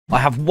I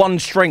have 1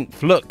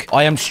 strength. Look,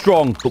 I am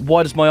strong. But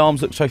why does my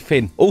arms look so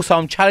thin? Also,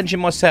 I'm challenging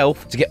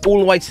myself to get all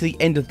the way to the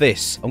end of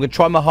this. I'm going to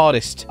try my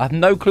hardest. I have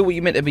no clue what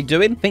you're meant to be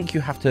doing. I think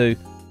you have to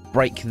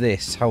break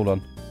this. Hold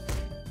on.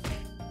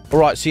 All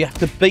right, so you have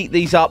to beat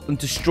these up and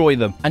destroy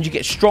them. And you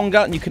get stronger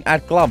and you can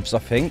add gloves, I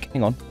think.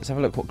 Hang on. Let's have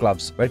a look what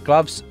gloves. Red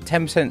gloves,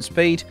 10%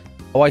 speed.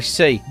 Oh, I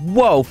see.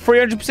 Whoa,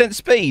 300%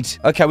 speed.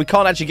 Okay, we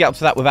can't actually get up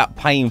to that without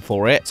paying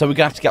for it. So we're going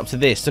to have to get up to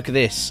this. Look at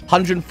this.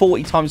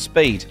 140 times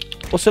speed.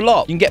 What's a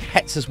lot? You can get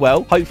pets as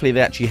well. Hopefully,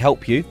 they actually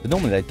help you. But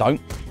normally, they don't.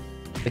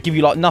 They give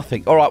you, like,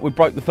 nothing. All right, we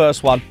broke the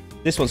first one.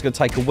 This one's going to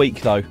take a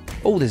week, though.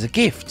 Oh, there's a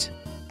gift.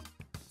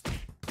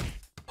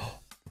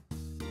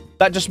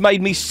 That just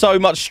made me so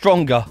much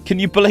stronger. Can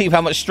you believe how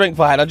much strength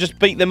I had? I just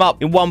beat them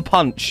up in 1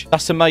 punch.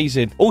 That's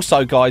amazing.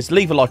 Also, guys,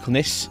 leave a like on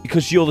this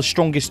because you're the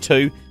strongest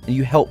too, and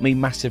you help me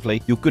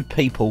massively. You're good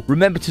people.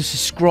 Remember to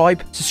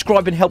subscribe.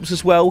 Subscribing helps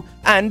as well.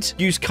 And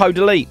use code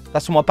ELITE.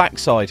 That's on my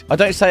backside. I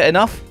don't say it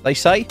enough, they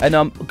say. And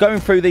I'm going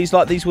through these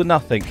like these were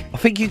nothing. I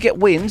think you get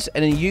wins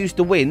and then use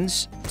the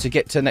wins to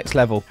get to the next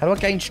level. How do I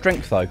gain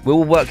strength, though?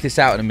 We'll work this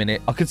out in a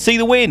minute. I can see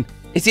the win.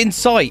 It's in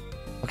sight.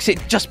 I can see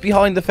it just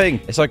behind the thing.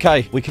 It's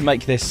okay. We can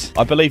make this.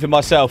 I believe in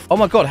myself. Oh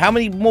my god, how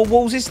many more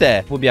walls is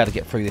there? We'll be able to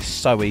get through this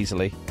so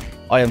easily.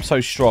 I am so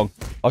strong.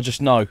 I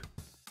just know.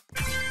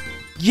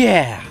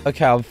 Yeah.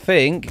 Okay, I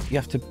think you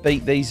have to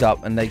beat these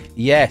up and they...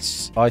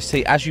 Yes. I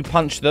see. As you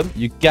punch them,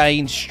 you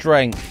gain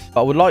strength. But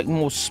I would like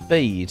more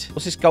speed.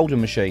 What's this golden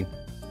machine?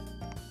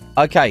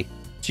 Okay.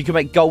 So you can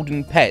make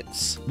golden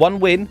pets. 1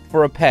 win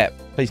for a pet.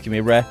 Please give me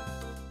a rare.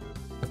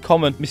 A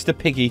common Mr.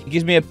 Piggy. He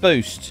gives me a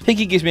boost.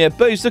 Piggy gives me a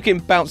boost. Look at him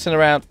bouncing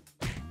around.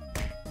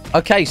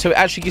 Okay, so it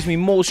actually gives me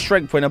more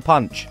strength when I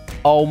punch.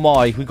 Oh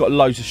my, we've got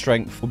loads of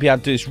strength. We'll be able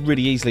to do this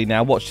really easily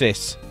now. Watch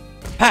this.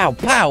 Pow,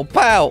 pow,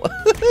 pow.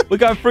 We're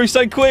going through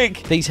so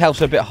quick. These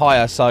healths are a bit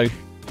higher, so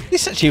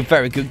this is actually a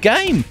very good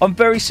game. I'm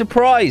very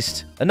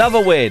surprised.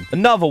 Another win.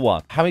 Another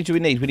one. How many do we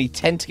need? We need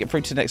 10 to get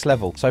through to the next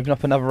level. So open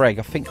up another egg.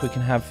 I think we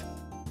can have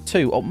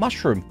 2. Oh,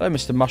 mushroom. Hello,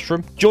 Mr.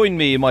 Mushroom. Join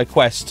me in my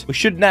quest. We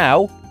should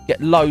now get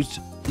loads,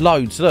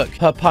 look,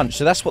 per punch.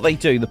 So that's what they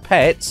do. The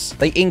pets,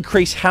 they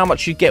increase how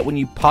much you get when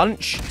you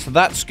punch. So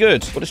that's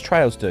good. What does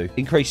trails do?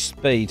 Increase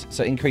speed.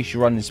 So increase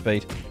your running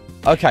speed.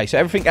 Okay, so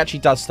everything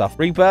actually does stuff.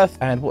 Rebirth,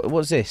 and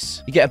what's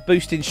this? You get a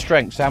boost in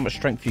strength. So how much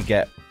strength you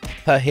get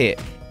per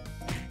hit.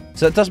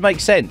 So it does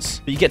make sense.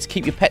 But you get to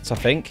keep your pets, I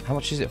think. How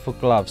much is it for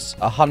gloves?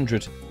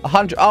 100.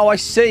 100. Oh, I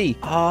see.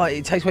 Oh,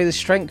 it takes away the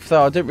strength,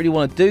 though. I don't really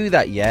want to do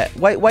that yet.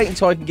 Wait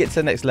until I can get to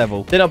the next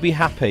level. Then I'll be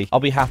happy. I'll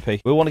be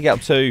happy. We want to get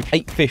up to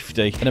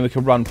 850, and then we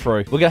can run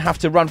through. We're going to have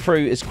to run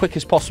through as quick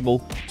as possible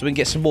so we can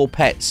get some more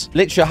pets.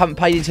 Literally, I haven't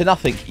paid into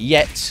nothing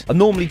yet. I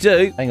normally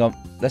do. Hang on.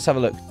 Let's have a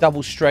look.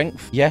 Double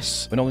strength.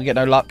 Yes. We're not going to get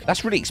no luck.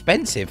 That's really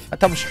expensive. That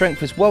double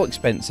strength is well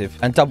expensive.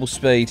 And double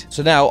speed.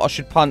 So now I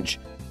should punch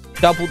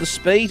double the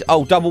speed.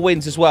 Oh, double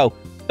wins as well.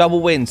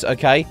 Double wins,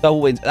 okay? Double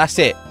wins. That's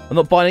it. I'm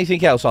not buying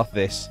anything else after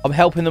this. I'm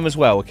helping them as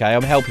well, okay?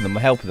 I'm helping them.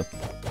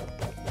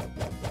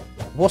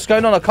 What's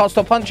going on? I can't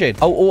stop punching.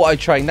 Oh, auto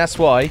train. That's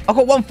why. I've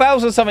got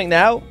 1,000 something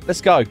now.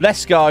 Let's go.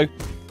 Let's go.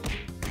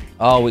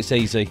 Oh, it's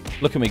easy.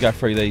 Look at me go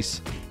through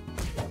these.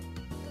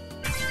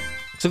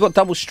 So I've got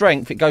double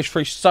strength. It goes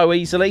through so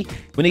easily.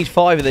 We need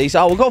 5 of these.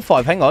 Oh, we've got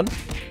 5. Hang on.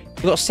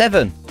 We've got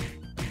 7.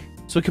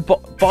 So we could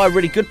buy a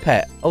really good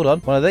pet. Hold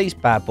on. One of these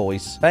bad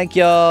boys. Thank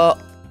you. Oh,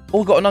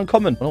 we've got an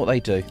uncommon. I wonder what they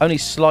do. Only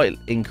slight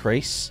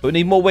increase. But we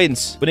need more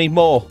wins. We need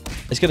more.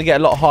 It's going to get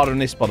a lot harder than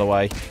this, by the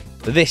way.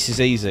 But this is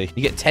easy.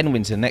 You get 10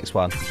 wins in the next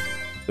one.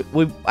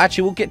 We'll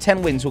get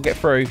 10 wins. We'll get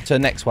through to the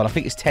next one. I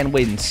think it's 10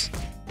 wins.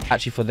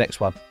 Actually, for the next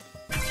one.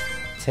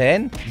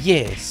 10?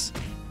 Yes.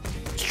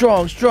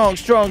 Strong, strong,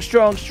 strong,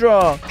 strong,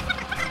 strong.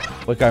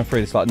 We're going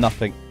through this like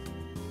nothing.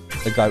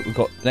 There we go. We've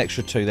got an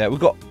extra 2 there. We've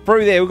got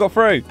through there. We've got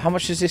through. How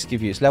much does this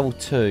give you? It's level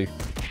 2.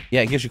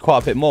 Yeah, it gives you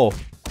quite a bit more.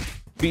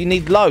 But you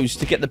need loads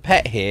to get the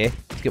pet here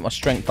to get my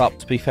strength up.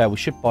 To be fair, we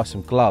should buy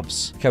some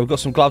gloves. Okay, we've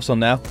got some gloves on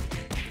now.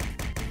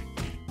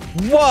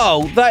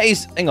 Whoa, that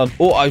is... Hang on.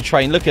 Auto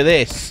train. Look at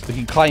this. We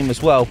can claim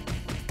as well.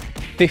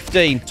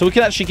 15. So we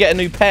can actually get a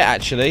new pet,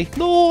 actually.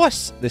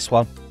 Nice. This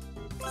one.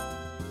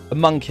 A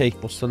monkey.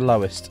 What's the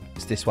lowest?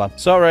 It's this one.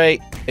 Sorry.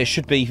 It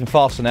should be even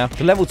faster now.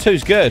 The level 2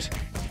 is good.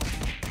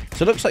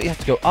 So it looks like you have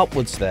to go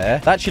upwards there.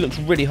 That actually looks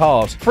really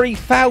hard.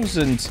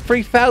 3,000.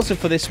 3,000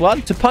 for this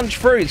one. To punch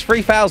through, it's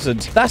 3,000.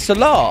 That's a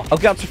lot. I'll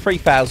get up to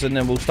 3,000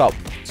 and we'll start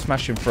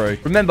smashing through.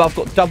 Remember, I've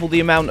got double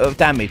the amount of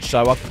damage,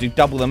 so I can do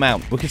double the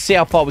amount. We can see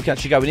how far we can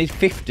actually go. We need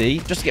 50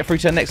 just to get through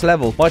to the next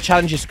level. My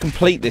challenge is to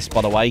complete this,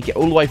 by the way. Get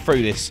all the way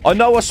through this. I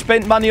know I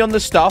spent money on the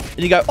stuff,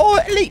 and you go, oh,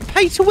 Elite,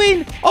 pay to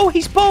win. Oh,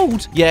 he's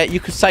bold. Yeah,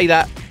 you could say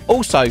that.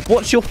 Also,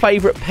 what's your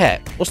favourite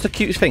pet? What's the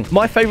cutest thing?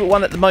 My favourite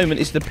one at the moment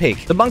is the pig.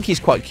 The monkey's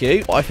quite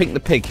cute, but I think the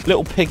pig.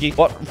 Little piggy.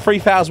 What?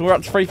 3,000. We're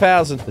up to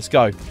 3,000. Let's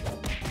go.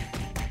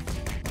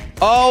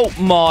 Oh,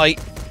 my.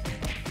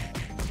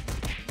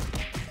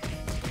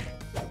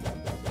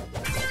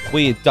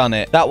 We had done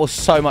it. That was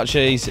so much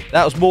easier.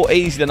 That was more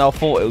easy than I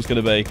thought it was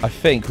going to be. I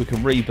think we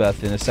can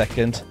rebirth in a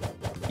second.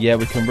 Yeah,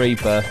 we can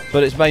rebirth.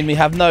 But it's made me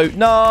have no...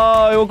 No,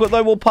 I've got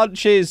no more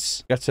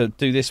punches. We have to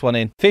do this one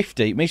in.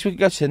 50 means we can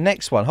go to the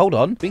next one. Hold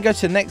on. We can go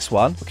to the next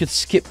one. We could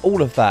skip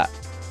all of that.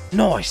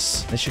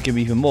 Nice. This should give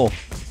me even more.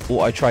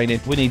 Auto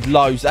training. We need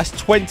loads. That's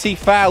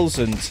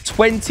 20,000.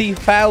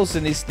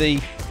 20,000 is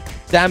the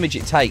damage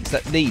it takes.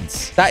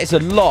 That is a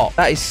lot.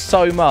 That is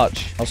so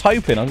much. I was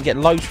hoping I could get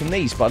loads from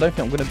these, but I don't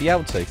think I'm going to be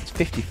able to. It's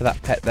 50 for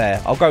that pet there.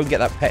 I'll go and get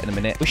that pet in a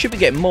minute. We should be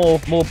getting more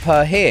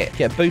per hit.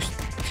 Get a boost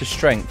to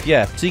strength.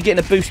 Yeah. So you're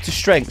getting a boost to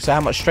strength. So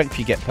how much strength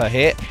you get per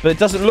hit. But it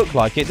doesn't look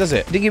like it, does it?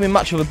 It didn't give me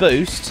much of a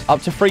boost.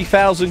 Up to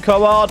 3,000.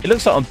 Come on. It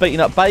looks like I'm beating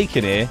up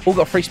bacon here. All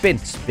got free spin.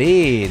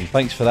 Spin.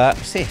 Thanks for that.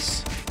 What's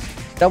this?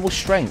 Double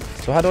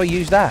strength. So how do I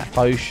use that?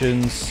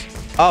 Potions.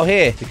 Oh,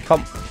 here.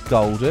 Become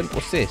golden.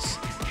 What's this?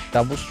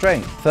 Double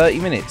strength. 30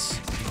 minutes.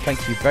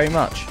 Thank you very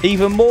much.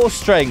 Even more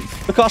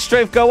strength. Look, our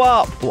strength go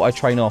up. Auto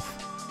train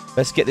off.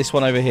 Let's get this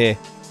one over here.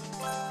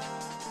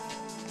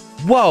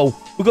 Whoa.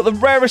 We've got the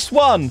rarest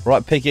one.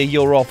 Right, Piggy,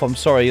 you're off. I'm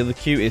sorry. You're the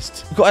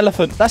cutest. We've got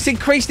elephant. That's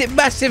increased it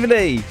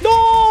massively.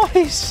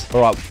 Nice.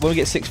 All right. When we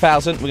get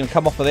 6,000, we're going to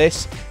come off of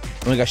this.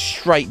 We're going to go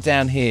straight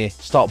down here.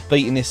 Start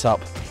beating this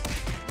up.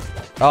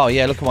 Oh,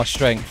 yeah, look at my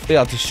strength. We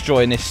are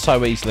destroying this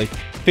so easily.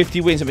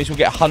 50 wins, that means we'll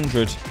get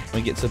 100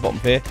 when we get to the bottom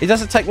here. It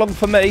doesn't take long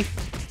for me.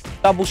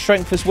 Double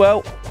strength as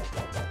well.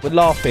 We're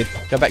laughing.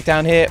 Go back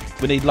down here.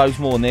 We need loads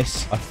more than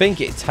this. I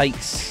think it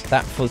takes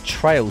that for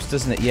trails,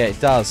 doesn't it? Yeah, it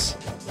does.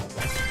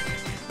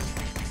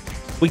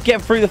 We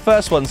get through the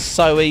first one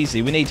so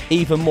easy. We need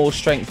even more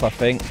strength, I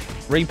think.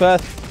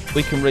 Rebirth.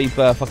 We can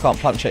rebirth. I can't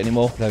punch it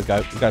anymore. There we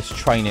go. We go to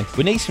training.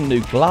 We need some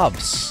new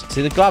gloves.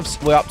 See, the gloves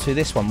we're up to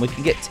this one. We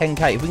can get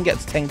 10k. If we can get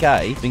to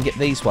 10k, we can get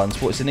these ones.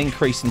 What's an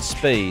increase in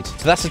speed?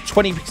 So that's a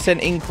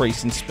 20%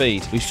 increase in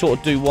speed. We sort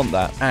of do want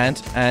that.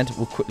 And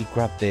we'll quickly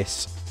grab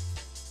this.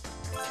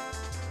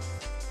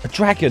 A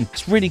dragon.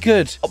 It's really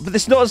good. Oh, but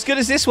it's not as good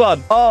as this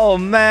one. Oh,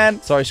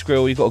 man. Sorry,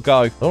 Skrill. You've got to go.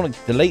 I don't want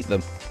to delete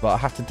them, but I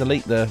have to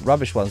delete the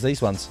rubbish ones.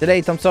 These ones.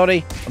 Delete. I'm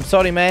sorry. I'm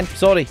sorry, man.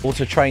 Sorry.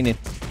 Auto training.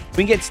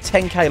 We can get to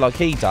 10k like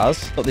he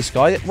does. Not this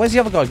guy. Where's the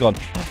other guy gone?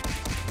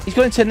 He's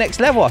gone into the next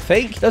level, I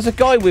think. There's a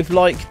guy with,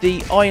 like,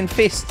 the iron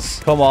fists.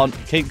 Come on.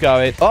 Keep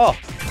going. Oh.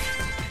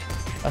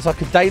 That's like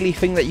a daily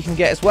thing that you can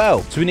get as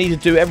well. So we need to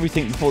do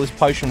everything before this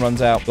potion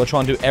runs out. We'll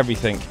try and do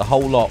everything. The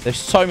whole lot. There's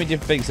so many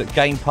different things that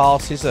game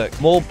passes.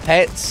 More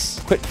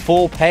pets. Quick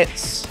 4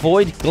 pets.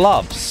 Void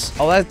gloves.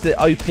 Oh, that's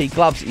the OP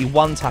gloves that you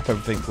one-tap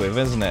everything with,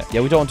 isn't it?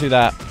 Yeah, we don't want to do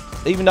that.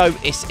 Even though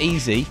it's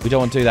easy, we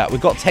don't want to do that.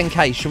 We've got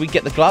 10k. Should we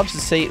get the gloves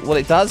to see what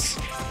it does?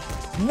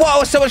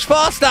 Whoa, it's so much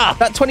faster.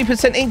 That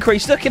 20%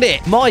 increase. Look at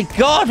it. My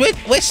God,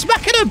 we're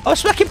smacking them. I'm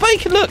smacking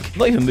bacon. Look. I'm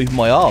not even moving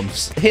my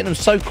arms. Hitting them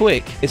so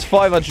quick. It's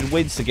 500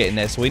 wins to get in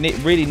there, so we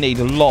really need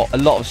a lot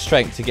of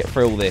strength to get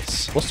through all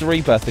this. What's the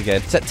rebirth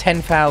again? It's at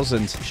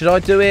 10,000. Should I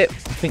do it?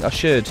 I think I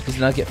should, because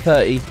then I get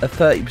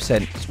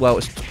 30%. Well,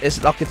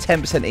 it's like a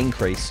 10%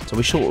 increase, so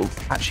we sort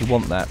of actually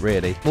want that,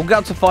 really. We'll go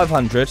up to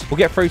 500. We'll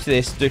get through to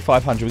this, do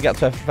 500. We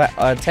get up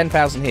to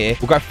 10,000 here.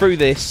 We'll go through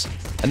this,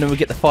 and then we'll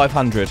get the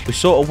 500. We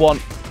sort of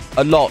want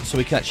a lot so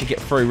we can actually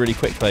get through really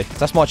quickly.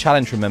 That's my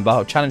challenge, remember?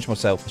 I'll challenge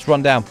myself. Let's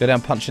run down. Go down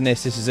punching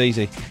this. This is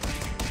easy.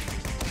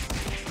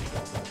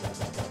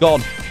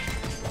 Gone.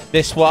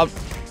 This one.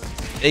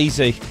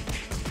 Easy.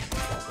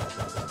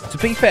 To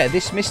be fair,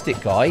 this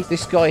Mystic guy,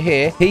 this guy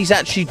here, he's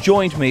actually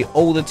joined me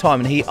all the time,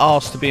 and he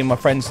asked to be in my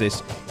friends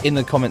list in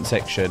the comment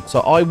section.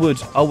 So I would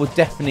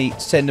definitely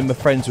send him a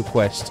friends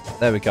request.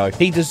 There we go.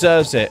 He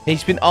deserves it.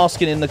 He's been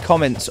asking in the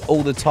comments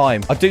all the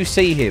time. I do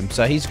see him,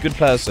 so he's a good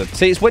person.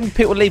 See, it's when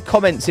people leave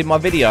comments in my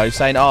video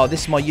saying, oh,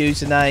 this is my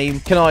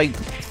username. Can I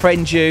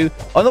friend you?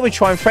 I normally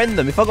try and friend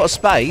them. If I've got a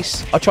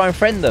space, I try and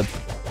friend them.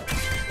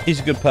 He's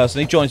a good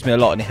person. He joins me a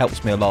lot, and he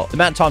helps me a lot. The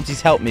amount of times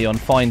he's helped me on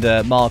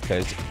Finder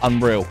markers,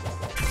 unreal.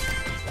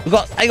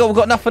 Hang on, we've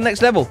got enough for the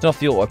next level. Turn off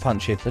the auto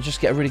punching. They'll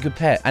just get a really good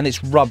pet. And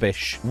it's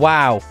rubbish.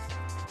 Wow.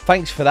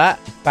 Thanks for that,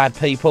 bad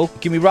people.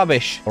 Give me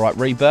rubbish. All right,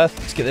 rebirth.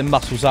 Let's get them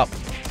muscles up.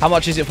 How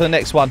much is it for the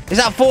next one? Is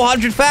that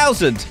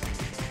 400,000?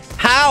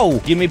 How?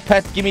 Give me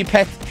pet. Give me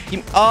pet.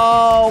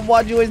 Oh,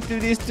 why do you always do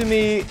this to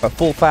me?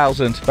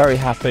 4,000. Very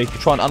happy. We'll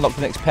try and unlock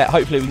the next pet.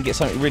 Hopefully, we can get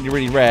something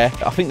really rare.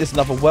 I think there's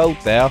another world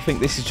there. I think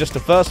this is just the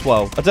first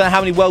world. I don't know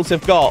how many worlds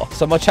they've got.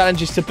 So my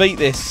challenge is to beat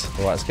this.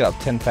 All right, let's get up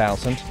to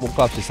 10,000. What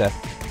gloves is there?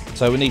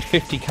 So we need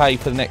 50k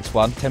for the next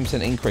one.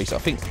 10% increase. I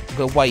think we've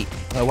got to wait.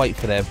 I'm going to wait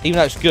for them. Even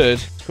though it's good,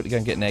 let's quickly go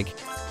and get an egg.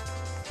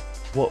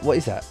 What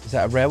is that? Is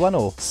that a rare one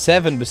or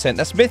 7%?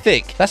 That's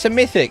mythic. That's a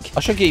mythic.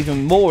 I should get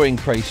even more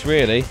increase,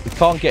 really. We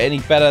can't get any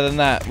better than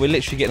that. We're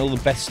literally getting all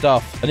the best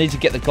stuff. I need to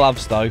get the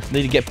gloves, though. I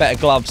need to get better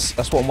gloves.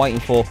 That's what I'm waiting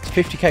for. It's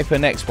 50k for the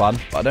next one,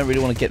 but I don't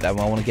really want to get that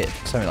one. I want to get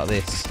something like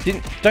this.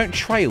 Don't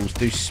trails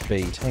do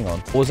speed? Hang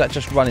on. Or is that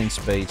just running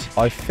speed?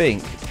 I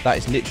think that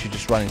is literally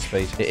just running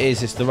speed. It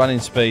is. It's the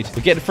running speed.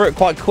 We're getting through it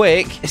quite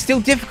quick. It's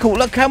still difficult.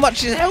 Look how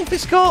much health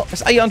it's got.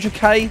 That's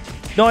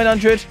 800k,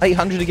 900,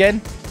 800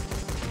 again.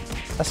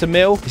 That's a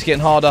mil. It's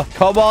getting harder.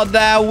 Come on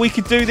now. We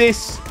can do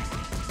this.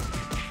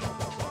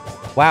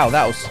 Wow,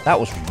 that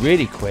was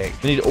really quick.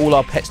 We need all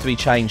our pets to be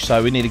changed,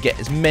 so we need to get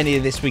as many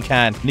of this we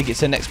can. We need to get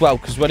to the next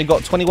world because we've only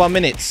got 21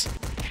 minutes.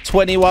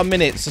 21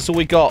 minutes, that's all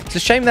we got. It's a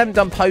shame they haven't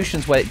done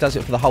potions where it does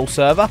it for the whole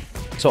server.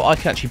 So I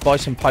can actually buy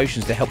some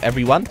potions to help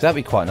everyone. That'd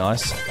be quite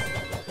nice.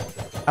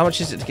 How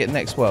much is it to get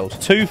next world?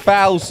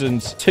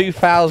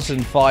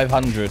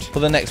 2,500 for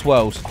the next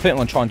world. I think I'm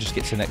going to try and just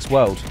get to the next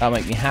world. That'll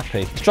make me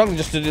happy. Struggling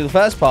just to do the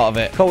first part of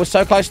it. Cool, we're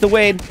so close to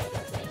win.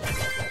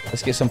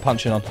 Let's get some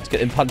punching on. Let's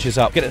get them punches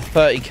up. Get it to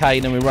 30k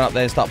and then we run up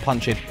there and start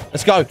punching.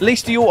 Let's go. At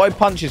least the auto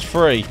punch is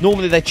free.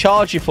 Normally they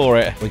charge you for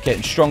it. We're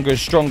getting stronger and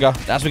stronger.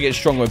 As we get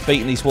stronger, we're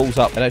beating these walls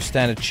up. They don't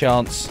stand a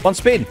chance. One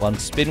spin. One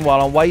spin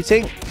while I'm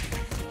waiting.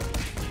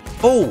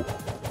 Oh,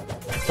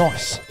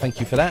 nice. Thank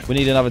you for that. We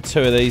need another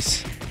 2 of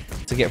these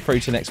to get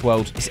through to the next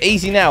world. It's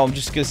easy now. I'm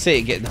just going to see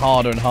it getting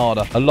harder and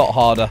harder. A lot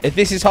harder. If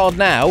this is hard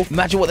now,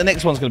 imagine what the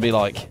next one's going to be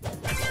like.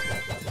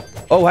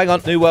 Oh, hang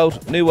on. New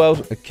world. New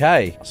world.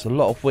 Okay. That's a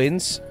lot of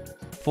wins.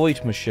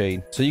 Void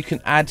machine. So you can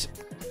add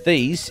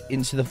these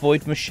into the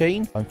void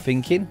machine. I'm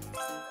thinking.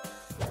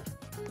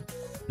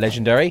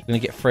 Legendary. I'm going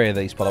to get 3 of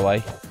these, by the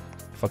way.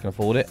 If I can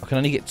afford it. I can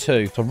only get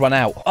 2. So I run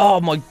out. Oh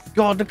my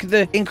god. Look at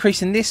the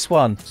increase in this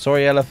one.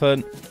 Sorry,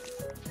 elephant.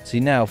 See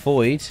now,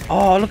 void.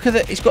 Oh, look at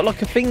it. It's got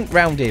like a thing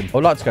round him.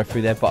 I'd like to go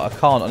through there, but I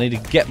can't. I need to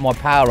get my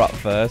power up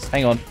first.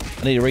 Hang on.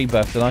 I need a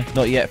rebirth, don't I?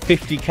 Not yet.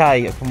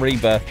 50k from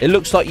rebirth. It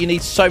looks like you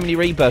need so many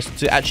rebirths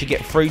to actually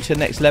get through to the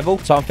next level.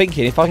 So I'm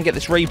thinking if I can get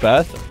this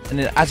rebirth, and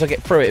then as I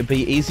get through it, it'll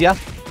be easier.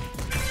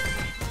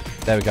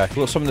 There we go. We've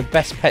got some of the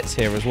best pets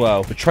here as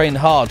well. We're training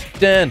hard.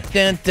 Dun,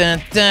 dun,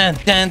 dun, dun,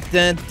 dun,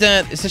 dun,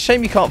 dun. It's a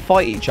shame you can't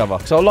fight each other,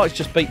 because I would like to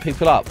just beat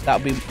people up.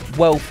 That would be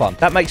well fun.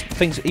 That makes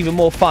things even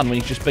more fun when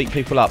you just beat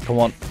people up. Come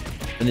on.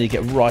 We need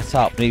to get right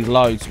up. We need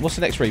loads. What's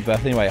the next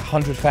rebirth anyway?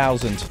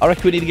 100,000. I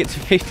reckon we need to get to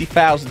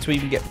 50,000 to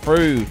even get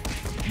through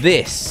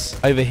this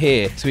over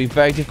here. It's going to be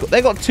very difficult.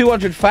 They got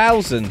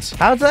 200,000.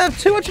 How do they have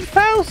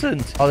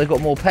 200,000? Oh, they've got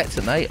more pets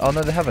than they. Oh,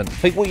 no, they haven't. I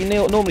think what you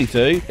normally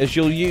do is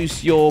you'll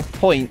use your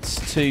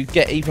points to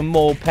get even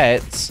more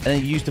pets and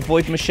then use the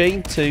void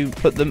machine to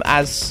put them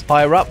as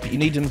higher up. You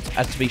need them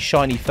to be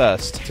shiny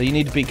first. So you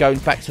need to be going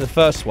back to the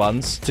first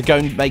ones to go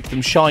and make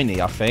them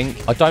shiny, I think.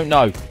 I don't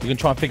know. We're going to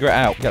try and figure it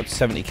out. Get up to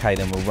 70k,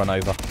 then we'll run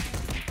over.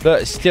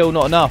 But it's still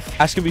not enough.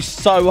 That's going to be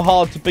so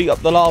hard to beat up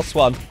the last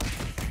one.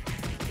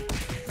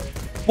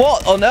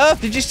 What on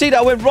earth? Did you see that?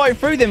 I went right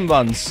through them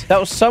ones. That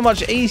was so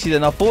much easier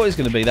than I thought it was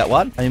going to be, that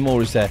one. How many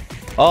more is there?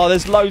 Oh,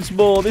 there's loads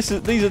more. These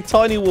are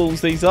tiny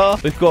walls, these are.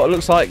 We've got, it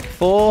looks like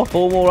 4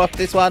 more up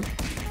this one.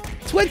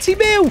 20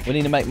 mil. We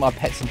need to make my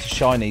pets into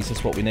shinies.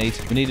 That's what we need.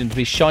 We need them to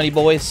be shiny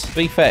boys. To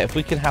be fair, if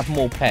we can have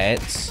more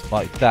pets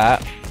like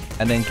that,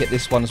 and then get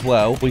this one as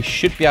well, we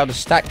should be able to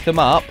stack them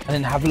up and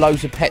then have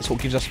loads of pets, what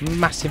gives us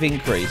massive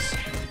increase.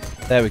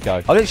 There we go.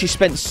 I've actually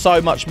spent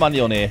so much money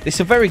on here. It's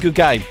a very good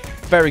game.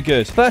 Very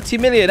good. 30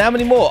 million. How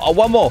many more? Oh,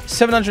 one more.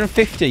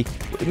 750.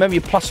 Remember,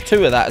 you plus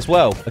 2 of that as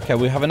well. Okay,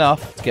 we have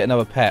enough to get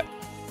another pet.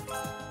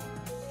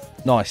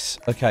 Nice.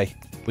 Okay.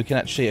 We can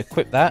actually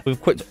equip that. We've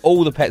equipped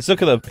all the pets.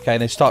 Look at them. Okay,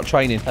 and then start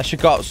training. That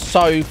should go up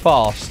so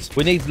fast.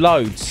 We need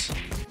loads.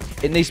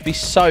 It needs to be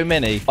so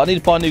many. I need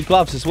to buy new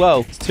gloves as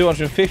well. It's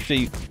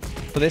 250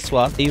 for this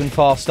one. Even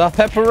faster.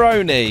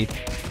 Pepperoni.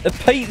 The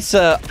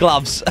pizza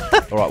gloves.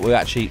 All right, we're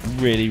actually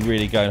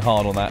really going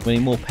hard on that. We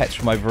need more pets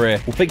from over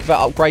here. We'll think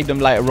about upgrading them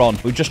later on.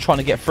 We're just trying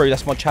to get through.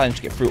 That's my challenge,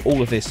 to get through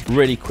all of this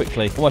really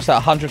quickly. Almost at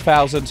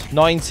 100,000.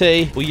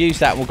 90. We'll use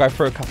that and we'll go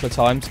through a couple of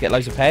times, get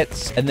loads of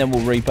pets, and then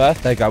we'll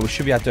rebirth. There you go. We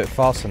should be able to do it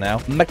faster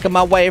now. Making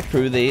my way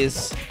through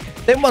these.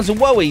 Them ones are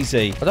well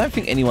easy. I don't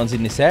think anyone's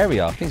in this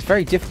area. I think it's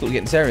very difficult to get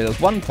in this area. There's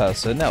one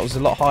person that was a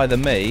lot higher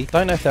than me.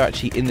 Don't know if they're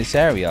actually in this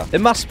area.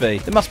 There must be.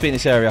 They must be in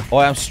this area.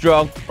 I am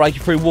strong.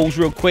 Breaking through walls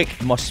real quick.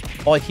 My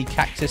spiky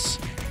cactus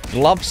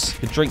gloves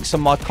to drink some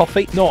of my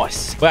coffee.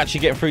 Nice. We're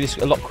actually getting through this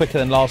a lot quicker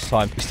than last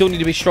time. We still need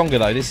to be stronger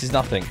though. This is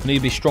nothing. We need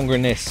to be stronger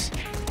in this.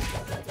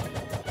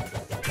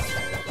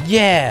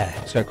 Yeah.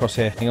 Let's go across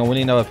here. Hang on. We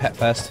need another pet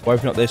first. We'll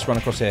open up this. Run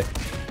across here.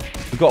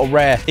 We've got a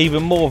rare.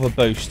 Even more of a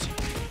boost.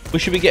 We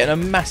should be getting a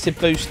massive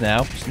boost now.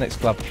 What's the next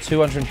club?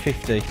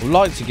 250. We'd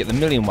like to get the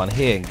million one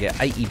here and get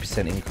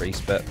 80% increase,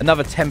 but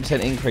another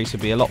 10% increase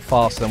would be a lot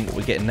faster than what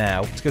we're getting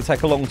now. It's going to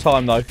take a long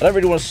time, though. I don't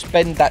really want to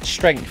spend that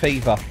strength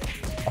either.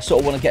 I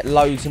sort of want to get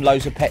loads and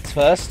loads of pets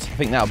first. I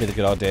think that'll be the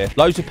good idea.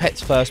 Loads of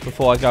pets first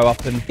before I go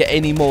up and get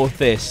any more of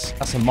this.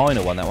 That's a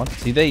minor one, that one.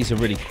 See, these are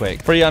really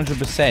quick.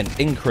 300%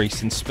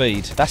 increase in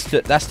speed. That's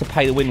to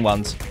pay to win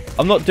ones.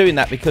 I'm not doing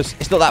that because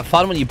it's not that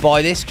fun when you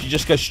buy this. You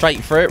just go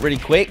straight through it really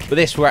quick. But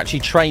this, we're actually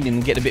training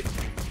and getting a bit...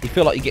 You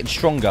feel like you're getting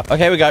stronger. Okay,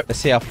 here we go. Let's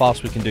see how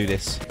fast we can do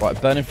this. Right,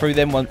 burning through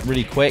them one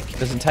really quick.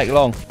 Doesn't take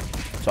long.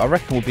 So I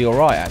reckon we'll be all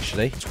right,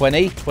 actually.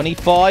 20,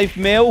 25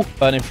 mil.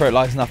 Burning through it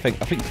like it's nothing.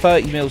 I think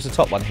 30 mil's the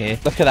top one here.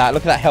 Look at that.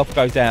 Look at that health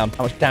go down.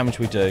 How much damage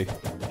we do.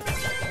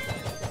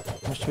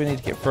 How much do we need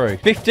to get through?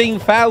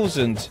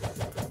 15,000.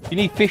 You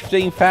need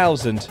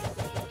 15,000.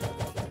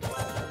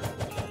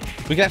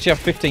 We can actually have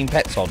 15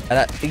 pets on. And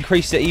that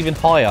increases it even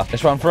higher.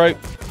 Let's run through.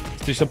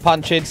 Let's do some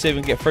punching. See if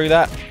we can get through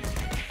that.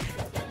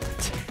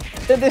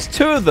 There's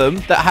two of them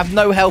that have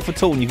no health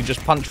at all, and you can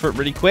just punch through it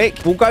really quick.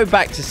 We'll go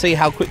back to see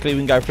how quickly we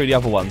can go through the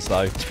other ones,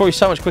 though. It's probably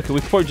so much quicker. We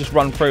could probably just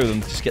run through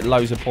them to just get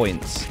loads of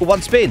points. But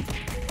one spin.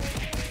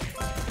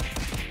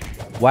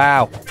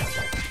 Wow.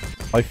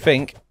 I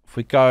think if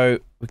we go,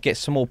 we get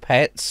some more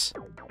pets.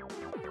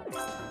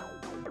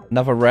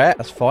 Another rare.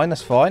 That's fine.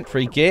 That's fine.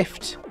 Free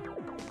gift.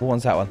 What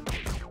one's that one?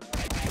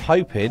 I'm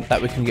hoping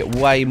that we can get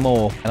way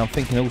more. And I'm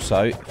thinking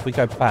also, if we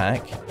go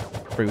back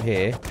through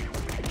here,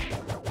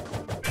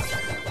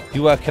 if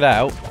you work it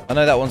out, I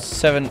know that one's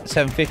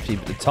 750,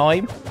 but the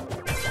time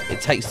it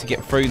takes to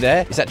get through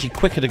there, it's actually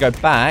quicker to go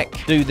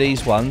back, do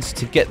these ones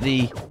to get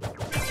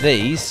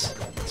these.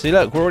 See,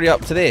 look, we're already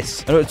up to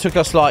this. And it took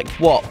us like,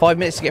 what, 5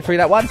 minutes to get through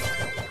that one?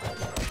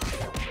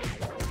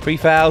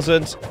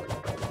 3,000.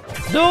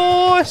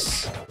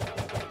 Nice!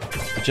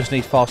 We just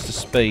need faster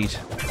speed.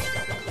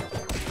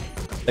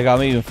 There you go,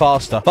 I'm even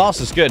faster.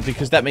 Faster's good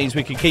because that means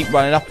we can keep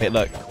running up it,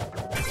 look.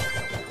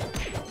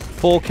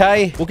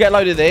 4K. We'll get a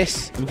load of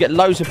this. We'll get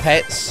loads of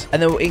pets.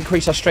 And then we'll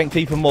increase our strength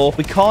even more.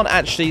 We can't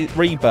actually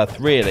rebirth,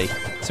 really.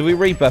 So we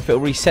rebirth,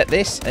 it'll reset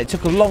this. And it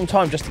took a long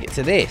time just to get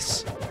to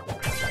this.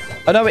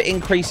 I know it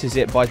increases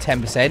it by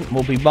 10%.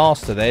 We'll be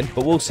master then.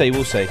 But we'll see,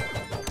 we'll see.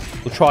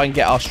 We'll try and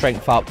get our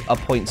strength up, our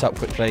points up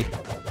quickly.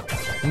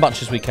 As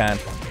much as we can.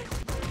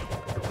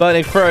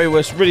 Burning through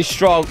was really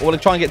strong. I want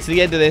to try and get to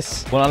the end of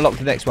this. We'll unlock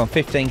the next one.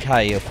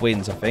 15k of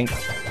wins, I think.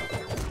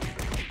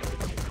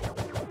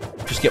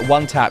 Just get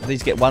one tap.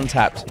 These get one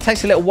tapped. It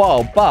takes a little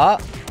while,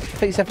 but I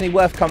think it's definitely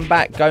worth going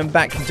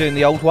back and doing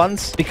the old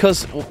ones.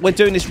 Because we're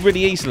doing this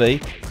really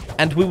easily.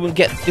 And we wouldn't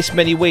get this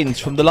many wins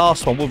from the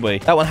last one, would we?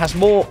 That one has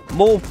more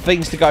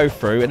things to go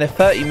through, and they're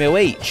 30 mil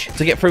each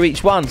to get through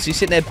each one. So you're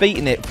sitting there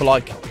beating it for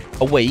like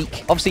a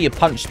week. Obviously, your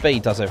punch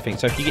speed does everything.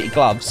 So if you get your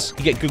gloves,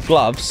 you get good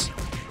gloves,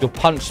 your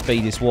punch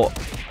speed is what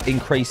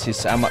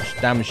increases how much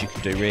damage you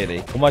can do,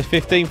 really. Almost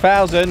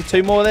 15,000.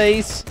 2 more of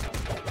these.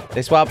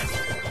 This one.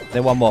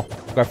 Then one more.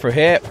 Go through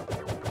here.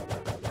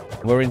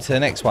 We're into the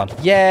next one.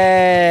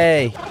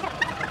 Yay!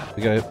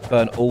 We're going to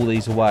burn all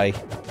these away.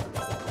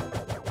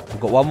 We've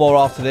got one more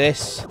after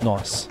this.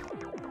 Nice.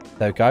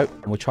 There we go.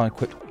 And we'll try and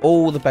equip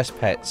all the best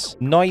pets.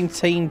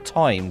 19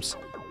 times.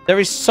 There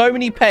is so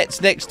many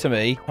pets next to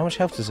me. How much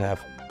health does it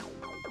have?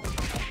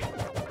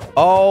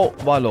 Oh,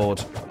 my lord.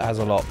 That has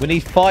a lot. We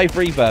need 5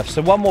 rebirths.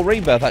 So one more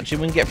rebirth, actually,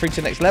 we can get through to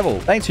the next level.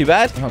 That ain't too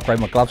bad. I'm not upgrade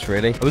my gloves,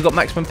 really. We've got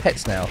maximum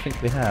pets now. I think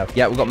we have.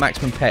 Yeah, we've got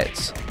maximum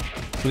pets.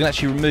 We can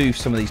actually remove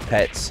some of these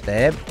pets.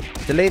 There.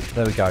 Delete.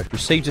 There we go.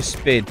 Received a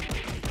spin.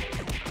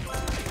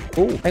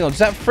 Oh, hang on. Is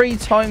that 3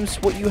 times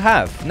what you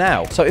have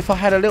now? So if I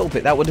had a little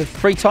bit, that would have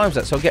 3 times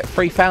that. So I'll get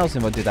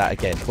 3,000 if I did that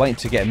again. Waiting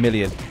to get 1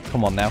 million.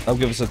 Come on now. That'll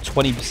give us a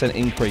 20%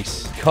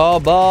 increase.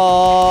 Come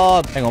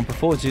on. Hang on.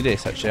 Before we do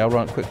this, actually,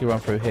 I'll quickly run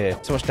through here.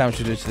 So much damage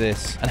to do to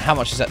this. And how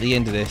much is at the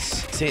end of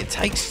this? See, it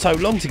takes so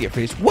long to get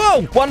through this.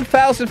 Whoa!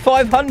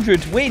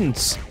 1,500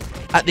 wins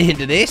at the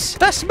end of this.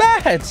 That's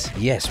mad.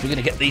 Yes, we're going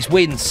to get these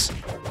wins.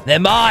 They're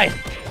mine.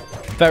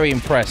 Very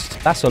impressed.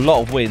 That's a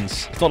lot of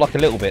wins. It's not like a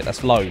little bit.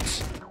 That's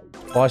loads.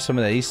 Buy some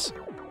of these.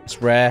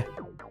 It's rare.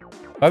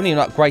 I haven't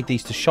even upgraded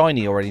these to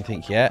shiny or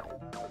anything yet.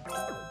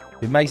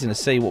 It'd be amazing to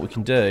see what we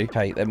can do.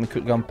 Okay, then we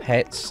could go on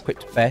pets.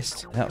 Equipped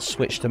best. And that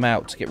switched them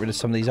out to get rid of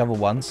some of these other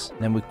ones.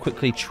 And then we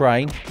quickly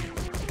train.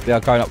 We are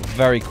going up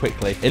very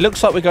quickly. It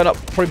looks like we're going up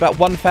probably about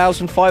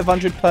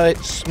 1,500 per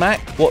smack.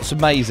 What's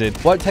amazing.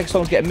 Won't take us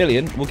long to get 1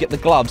 million. We'll get the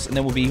gloves and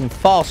then we'll be even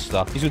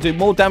faster. Because we'll do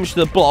more damage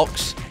to the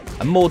blocks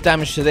and more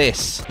damage to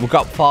this. We'll go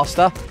up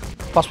faster.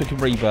 Plus, we can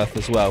rebirth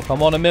as well.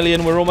 Come on, 1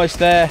 million. We're almost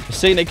there. We've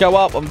seen it go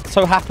up. I'm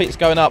so happy it's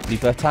going up.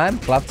 Rebirth time.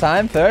 Glove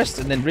time first,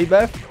 and then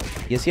rebirth.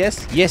 Yes,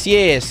 yes. Yes,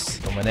 yes.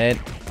 Come on in.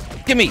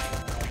 Gimme.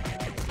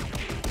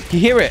 Can you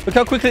hear it? Look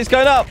how quickly it's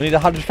going up. We need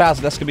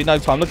 100,000. That's going to be no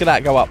time. Look at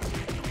that go up.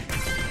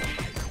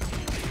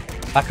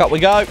 Back up we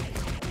go.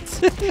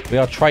 We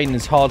are training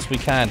as hard as we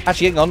can.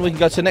 Actually, hang on. We can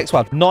go to the next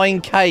one.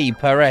 9k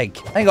per egg.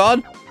 Hang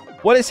on.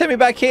 Why did it send me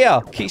back here?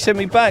 Keep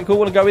sending me back. I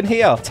want to go in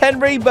here. 10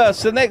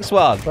 rebirths to the next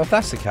one. Well, if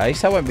that's the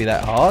case, that won't be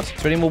that hard. Is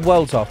there any more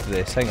worlds after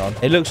this? Hang on.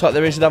 It looks like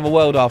there is another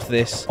world after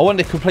this. I want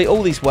to complete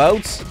all these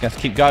worlds. We have to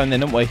keep going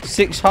then, don't we?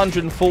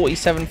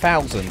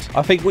 647,000.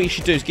 I think what you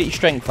should do is get your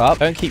strength up.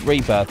 Don't keep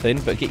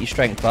rebirthing, but get your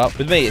strength up.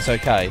 With me, it's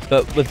okay.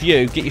 But with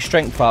you, get your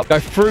strength up. Go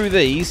through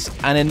these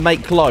and then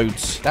make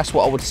loads. That's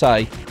what I would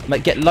say.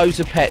 Get loads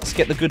of pets,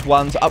 get the good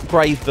ones,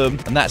 upgrade them,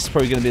 and that's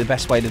probably going to be the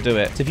best way to do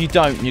it. So if you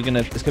don't, it's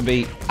going to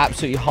be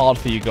absolutely hard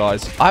for you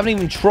guys. I haven't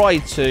even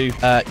tried to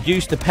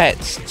use the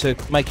pets to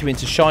make them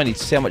into shiny to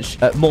see how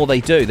much more they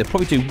do. They'll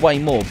probably do way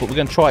more, but we're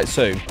going to try it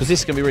soon because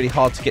this is going to be really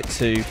hard to get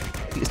to.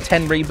 I think it's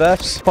 10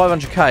 rebirths,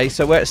 500k,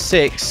 so we're at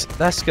 6.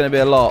 That's going to be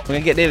a lot. We're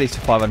going to get nearly to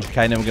 500k,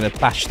 and then we're going to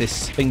bash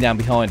this thing down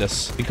behind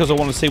us because I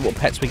want to see what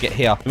pets we get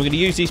here. And we're going to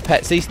use these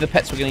pets. These are the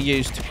pets we're going to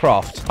use to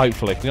craft,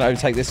 hopefully. We're going to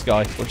overtake this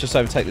guy. We'll just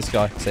overtake this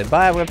guy. Say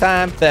bye, we're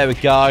time. There we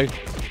go.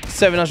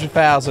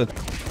 700,000.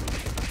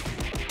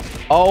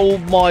 Oh,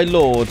 my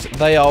lord.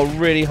 They are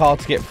really hard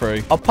to get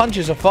through. Our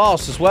punches are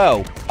fast as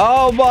well.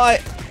 Oh,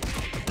 my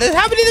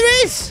How many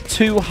there is?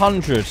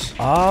 200.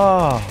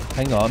 Ah,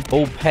 hang on.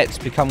 All pets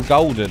become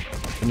golden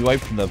when you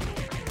open them.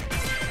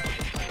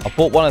 I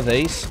bought one of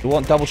these. We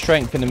want double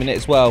strength in a minute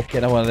as well.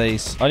 Get one of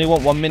these. I only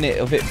want 1 minute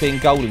of it being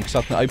golden because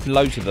I can open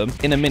loads of them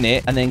in a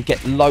minute and then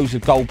get loads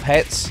of gold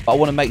pets. But I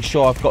want to make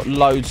sure I've got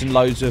loads and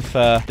loads of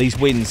these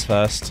wins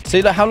first.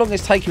 See, look how long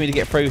it's taking me to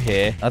get through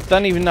here. I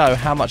don't even know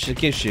how much it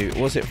gives you.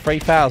 Was it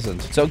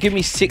 3,000? So it'll give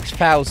me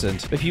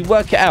 6,000. If you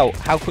work it out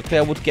how quickly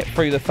I would get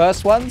through the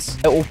first ones,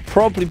 it will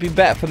probably be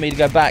better for me to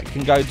go back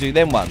and go do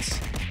them ones.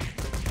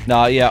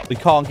 No, yeah, we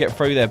can't get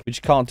through there. We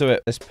just can't do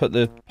it. Let's put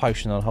the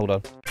potion on. Hold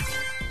on.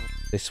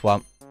 This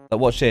one.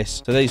 Watch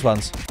this. So these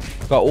ones.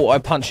 Got auto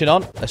punching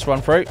on. Let's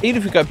run through. Even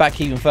if we go back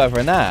even further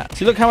than that.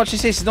 See, look how much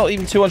this is. It's not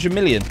even 200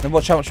 million. And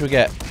watch how much we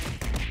get.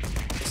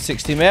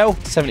 60 mil.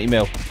 70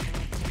 mil. Do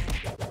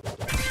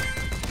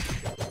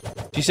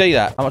you see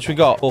that? How much we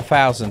got?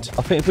 4,000.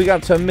 I think if we go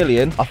up to 1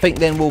 million, I think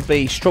then we'll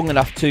be strong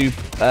enough to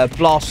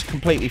blast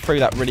completely through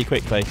that really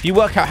quickly. If you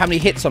work out how many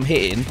hits I'm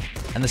hitting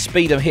and the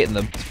speed I'm hitting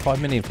them, it's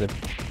 5 million for them.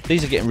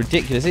 These are getting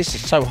ridiculous. This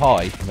is so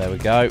high. There we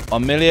go.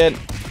 1 million.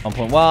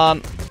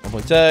 1.1.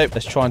 1.2.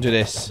 Let's try and do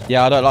this.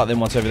 Yeah, I don't like them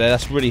ones over there.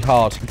 That's really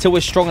hard. Until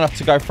we're strong enough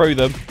to go through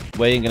them,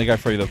 we ain't going to go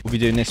through them. We'll be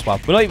doing this one.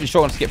 We're not even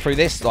strong enough to get through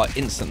this, like,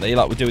 instantly,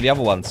 like we do with the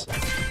other ones.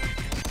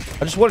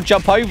 I just want to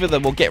jump over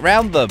them or get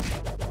round them.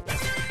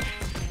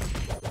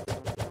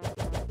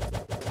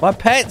 My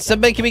pets are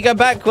making me go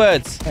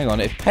backwards. Hang on.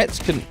 If pets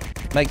can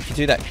make you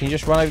do that, can you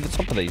just run over the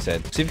top of these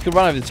then? See if you can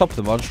run over the top of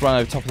them, I'll just run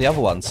over the top of the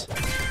other ones.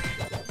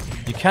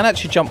 You can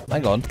actually jump.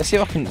 Hang on. Let's see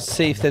if I can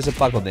see if there's a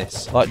bug on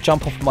this. Like,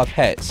 jump off of my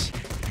pets.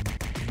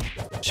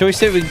 Shall we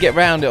see if we can get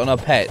round it on our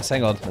pets?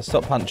 Hang on. Let's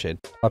stop punching.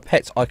 My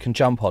pets I can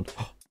jump on.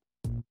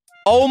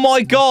 Oh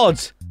my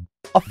god!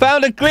 I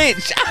found a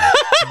glitch!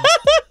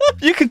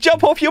 You can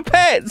jump off your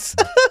pets!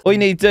 All you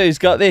need to do is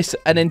go like this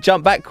and then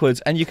jump backwards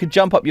and you can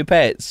jump up your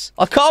pets.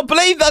 I can't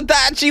believe that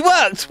actually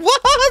worked!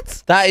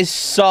 What? That is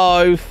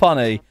so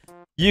funny.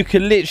 You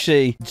can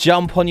literally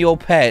jump on your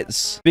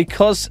pets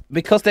because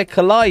they're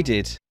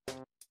collided.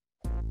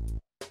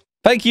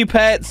 Thank you,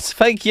 pets.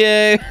 Thank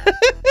you.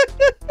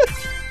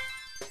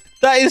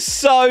 That is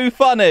so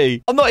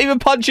funny. I'm not even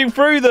punching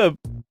through them.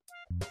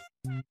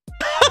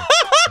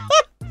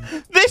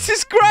 This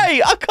is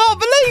great. I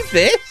can't believe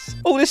this.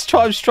 All this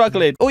time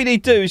struggling. All you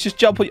need to do is just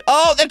jump on...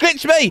 Oh, they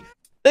glitched me.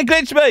 They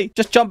glitched me.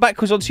 Just jump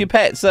backwards onto your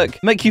pets.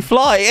 Look. Make you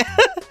fly.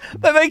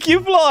 They make you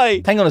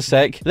fly. Hang on a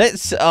sec.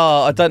 Let's...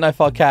 Oh, I don't know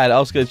if I can. I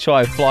was going to try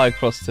and fly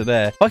across to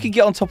there. If I can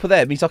get on top of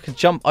there, it means I can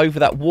jump over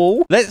that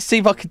wall. Let's see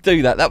if I can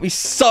do that. That'd be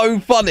so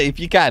funny if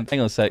you can. Hang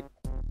on a sec.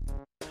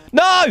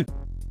 No!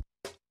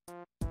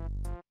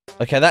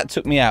 Okay, that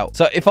took me out.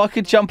 So if I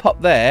could jump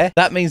up there,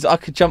 that means I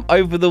could jump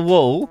over the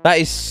wall. That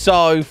is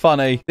so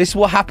funny. This is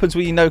what happens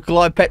when you know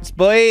collide pets,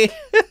 boy.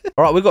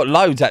 All right, we've got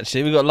loads,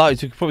 actually. We've got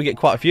loads. We could probably get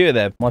quite a few of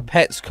them. My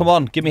pets, come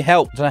on, give me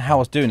help. I don't know how I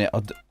was doing it.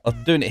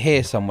 I'm doing it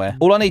here somewhere.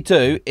 All I need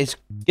to do is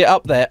get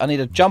up there. I need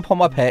to jump on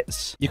my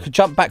pets. You can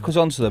jump backwards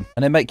onto them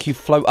and then make you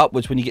float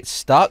upwards when you get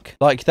stuck,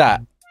 like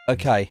that.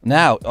 Okay,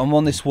 now I'm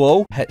on this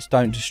wall. Pets,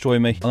 don't destroy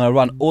me. I'm going to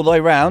run all the way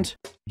around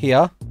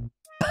here.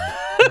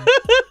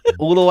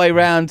 All the way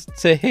around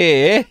to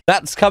here.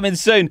 That's coming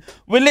soon.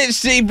 We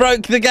literally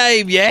broke the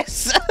game,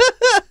 yes.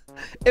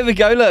 Here we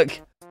go,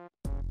 look.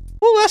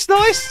 Oh, that's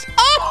nice.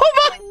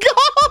 Oh my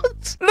god!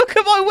 Look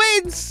at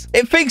my wins.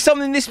 It thinks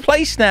I'm in this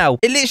place now.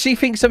 It literally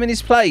thinks I'm in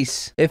this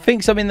place. It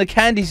thinks I'm in the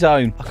candy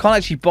zone. I can't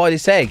actually buy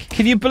this egg.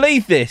 Can you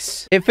believe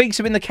this? It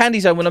thinks I'm in the candy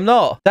zone when I'm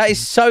not. That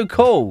is so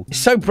cool. It's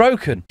so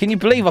broken. Can you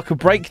believe I could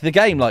break the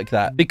game like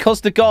that?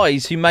 Because the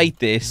guys who made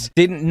this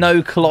didn't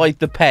know collide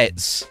the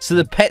pets. So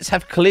the pets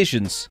have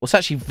collisions. Well, it's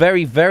actually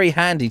very, very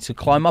handy to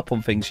climb up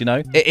on things, you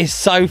know? It is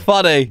so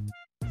funny.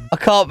 I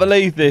can't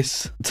believe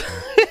this.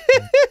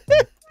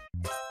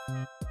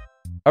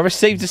 I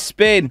received a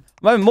spin.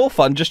 I'm having more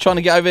fun just trying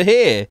to get over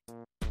here.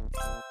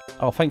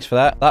 Oh, thanks for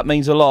that. That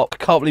means a lot. I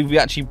can't believe we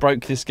actually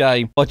broke this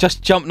game. By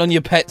just jumping on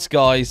your pets,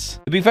 guys.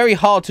 It'd be very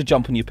hard to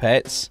jump on your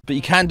pets, but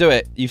you can do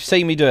it. You've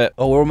seen me do it.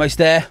 Oh, we're almost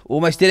there.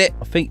 Almost did it.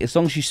 I think as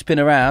long as you spin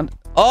around.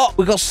 Oh,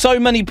 we've got so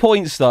many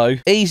points, though.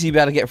 Easy to be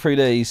able to get through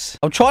these.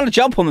 I'm trying to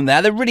jump on them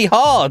now. They're really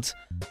hard.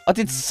 I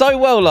did so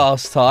well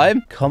last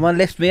time. Come on,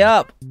 lift me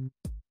up.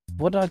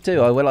 What did I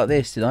do? I went like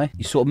this, didn't I?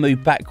 You sort of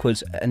move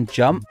backwards and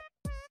jump.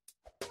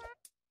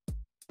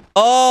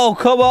 Oh,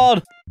 come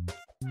on.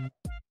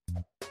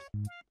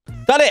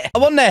 Done it.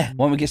 I'm on there.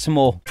 Why don't we get some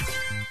more?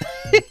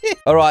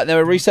 All right, then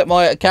we reset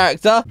my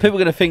character. People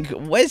are going to think,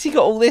 where's he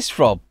got all this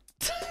from?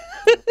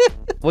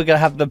 We're going to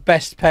have the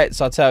best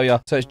pets, I tell you.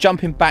 So it's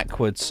jumping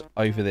backwards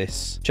over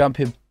this.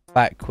 Jumping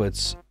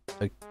backwards.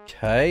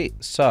 Okay,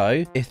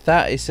 so if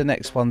that is the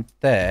next one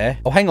there.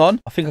 Oh, hang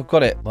on. I think I've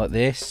got it like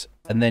this.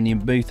 And then you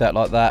move that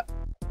like that.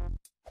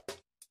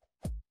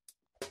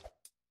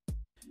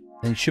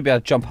 Then you should be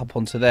able to jump up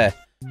onto there.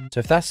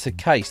 So if that's the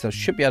case, I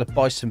should be able to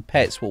buy some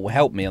pets what will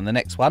help me on the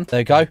next one.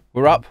 There we go.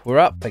 We're up. We're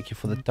up. Thank you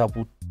for the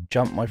double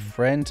jump, my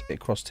friend.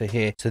 Across to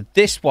here. So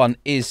this one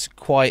is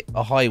quite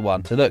a high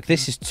one. So look,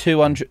 this is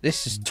 200.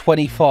 This is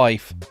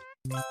 25.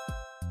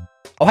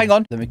 Oh, hang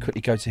on. Let me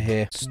quickly go to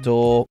here.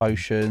 Store,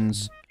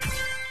 potions,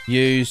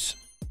 use.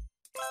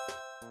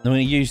 I'm going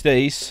to use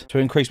these to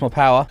increase my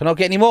power. Can I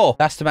get any more?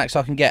 That's the max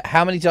I can get.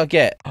 How many did I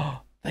get?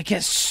 Oh, they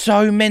get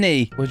so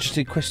many. We're just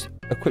equipped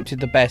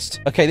the best.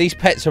 Okay, these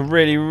pets are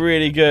really,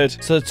 really good.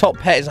 So the top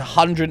pet is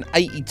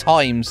 180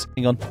 times.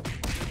 Hang on.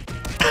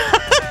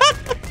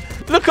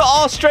 Look at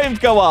our strength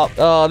go up.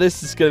 Oh,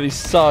 this is going to be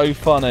so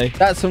funny.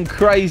 That's some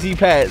crazy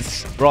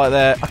pets right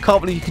there. I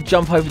can't believe you could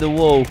jump over the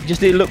wall. You just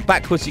need to look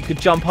backwards so you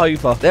could jump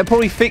over. They'll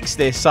probably fix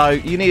this, so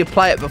you need to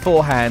play it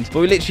beforehand.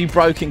 But we literally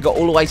broke and got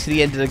all the way to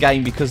the end of the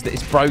game because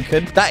it's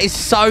broken. That is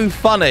so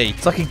funny.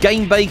 It's like a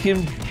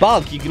game-breaking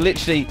bug. You can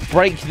literally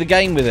break the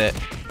game with it.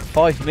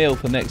 5 mil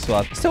for the next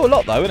one. Still a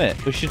lot though, isn't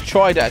it? We should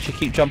try to actually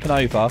keep jumping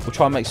over. We'll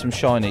try and make some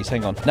shinies.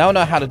 Hang on. Now I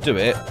know how to do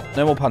it.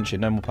 No more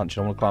punching. No more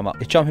punching. I want to climb up.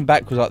 It's jumping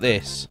backwards like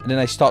this. And then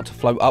they start to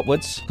float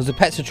upwards. Because the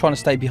pets are trying to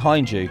stay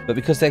behind you. But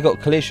because they've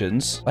got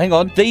collisions. Hang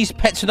on. These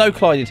pets are no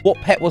collided. What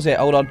pet was it?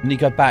 Hold on. Let me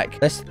go back.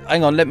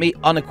 Hang on. Let me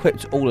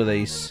unequip all of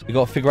these. We've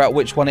got to figure out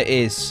which one it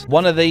is.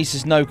 One of these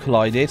is no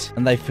collided.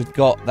 And they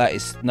forgot that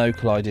it's no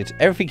collided.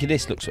 Everything in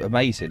this looks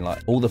amazing.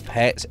 Like all the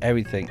pets,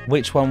 everything.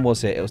 Which one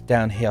was it? It was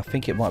down here. I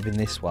think it might have been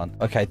this one.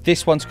 Okay.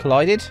 This one's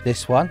collided.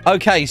 This one.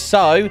 Okay,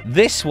 so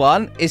this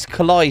one is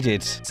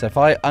collided. So if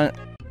I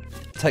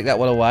take that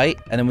one away,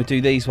 and then we do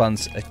these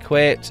ones.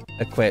 Equipped.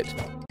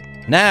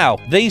 Now,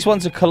 these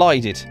ones are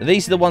collided.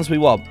 These are the ones we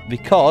want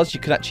because you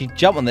can actually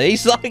jump on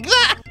these like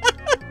that.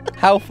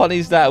 How funny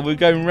is that? We're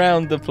going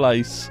round the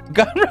place.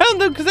 We're going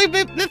round them because they've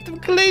left them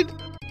collide.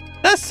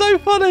 That's so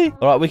funny.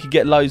 All right, we can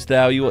get loads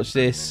now. You watch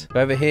this.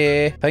 Go over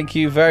here. Thank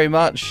you very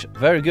much.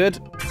 Very good.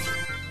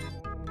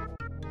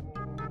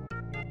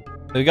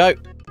 There we go.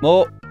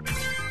 More.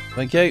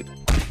 Thank you.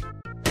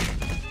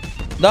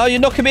 No, you're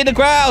knocking me in the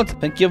ground.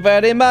 Thank you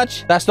very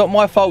much. That's not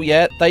my fault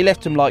yet. They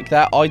left them like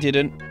that. I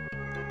didn't.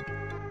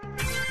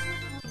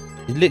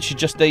 It's literally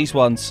just these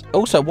ones.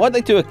 Also, why'd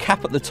they do a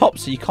cap at the top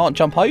so you can't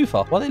jump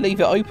over? Why they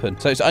leave it open?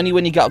 So it's only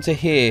when you get up to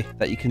here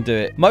that you can do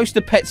it. Most of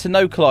the pets are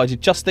no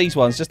collided. Just these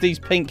ones. Just these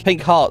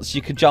pink hearts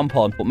you can jump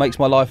on. What makes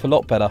my life a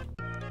lot better.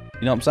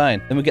 You know what I'm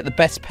saying? Then we get the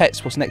best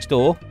pets. What's next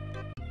door?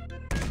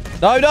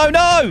 No, no,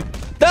 no!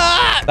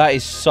 Ah! That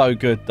is so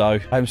good, though.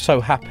 I'm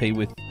so happy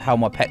with how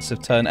my pets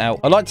have turned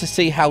out. I like to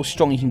see how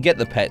strong you can get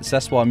the pets.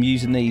 That's why I'm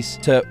using these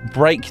to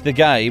break the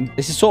game.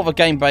 This is sort of a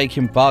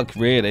game-breaking bug,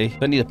 really.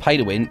 Don't need to pay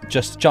to win.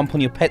 Just jump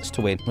on your pets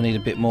to win. We need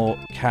a bit more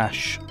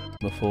cash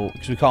before,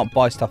 because we can't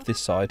buy stuff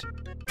this side.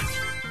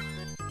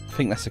 I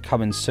think that's a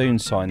coming soon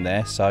sign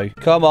there. So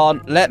come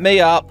on, let me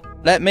up.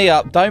 Let me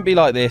up. Don't be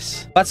like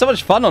this. I've had so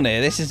much fun on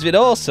here. This has been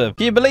awesome.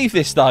 Can you believe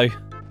this, though?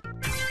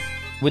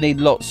 We need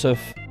lots of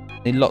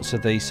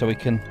these so we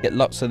can get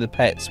lots of the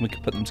pets and we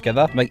can put them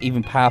together, make it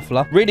even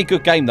powerfuler. Really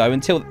good game though,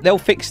 until they'll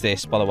fix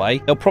this, by the way.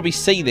 They'll probably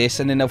see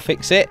this and then they'll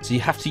fix it. So you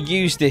have to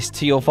use this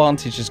to your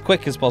advantage as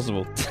quick as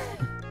possible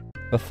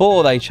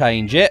before they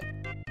change it.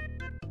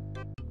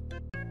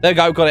 There we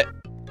go, got it.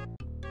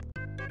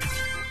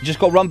 You just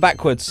got to run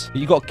backwards.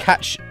 You got to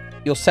catch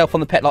yourself on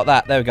the pet like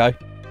that. There we go.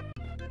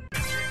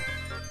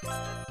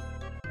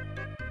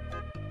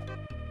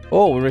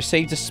 Oh, we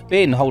received a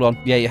spin. Hold on.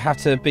 Yeah, you have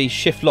to be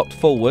shift locked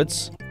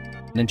forwards.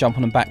 And then jump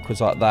on them backwards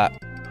like that.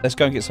 Let's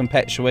go and get some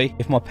pets, shall we?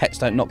 If my pets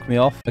don't knock me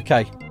off.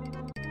 Okay.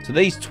 So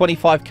these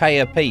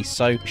 25k a piece.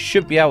 So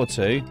should be able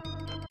to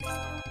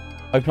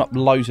open up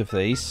loads of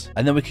these.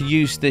 And then we can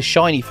use this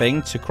shiny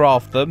thing to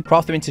craft them.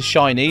 Craft them into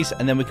shinies.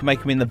 And then we can make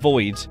them in the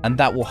void. And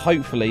that will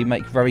hopefully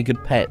make very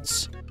good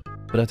pets.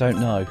 But I don't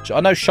know. I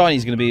know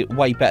shiny's going to be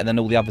way better than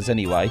all the others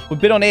anyway.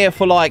 We've been on here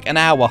for like an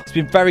hour. It's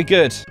been very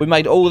good. We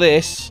made all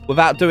this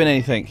without doing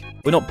anything.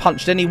 We're not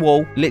punched any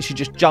wall. Literally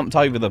just jumped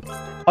over them.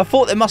 I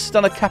thought they must have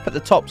done a cap at the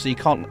top so you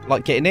can't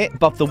like get in it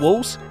above the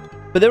walls.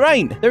 But there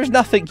ain't. There is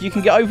nothing. You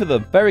can get over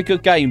them. Very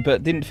good game,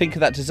 but didn't think of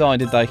that design,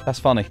 did they? That's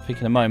funny. I think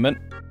in a moment,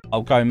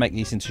 I'll go and make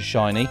these into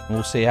shiny. And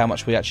we'll see how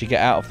much we actually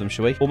get out of them,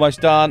 shall we? Almost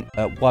done.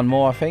 One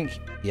more, I think.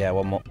 Yeah,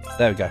 one more.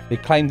 There we go. We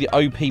claimed the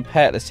OP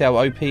pet. Let's see how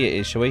OP it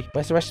is, shall we?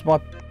 Where's the rest of my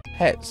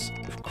pets?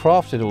 We've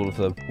crafted all of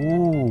them.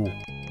 Ooh.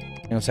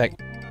 Hang on a sec.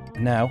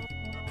 Now,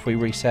 if we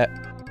reset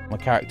my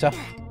character.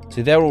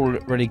 See, they're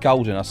already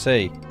golden, I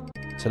see.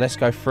 So let's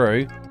go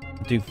through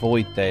and do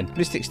void then.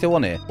 Mystic's still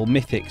on here. Or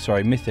mythic,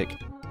 sorry, mythic.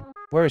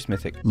 Where is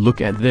mythic? Look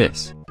at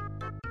this.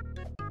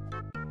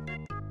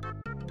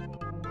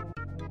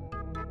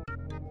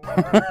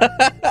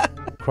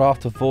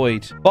 Craft a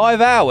void. 5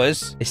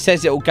 hours? It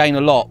says it will gain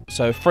a lot.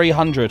 So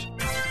 300.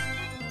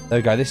 There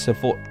we go. This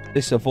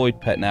is a void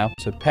pet now.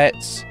 So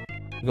pets.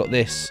 We've got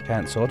this.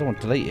 Cancel. I don't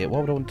want to delete it. Why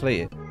would I want to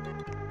delete it?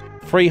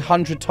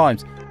 300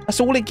 times. That's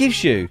all it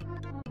gives you.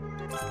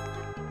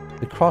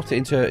 We craft it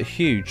into a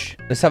huge.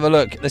 Let's have a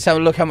look. Let's have a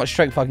look how much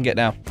strength I can get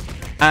now.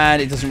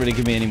 And it doesn't really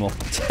give me any more.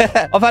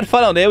 I've had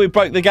fun on here. We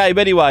broke the game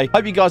anyway.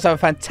 Hope you guys have a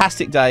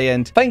fantastic day.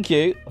 And thank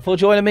you for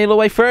joining me all the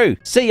way through.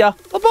 See ya.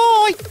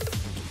 Bye-bye.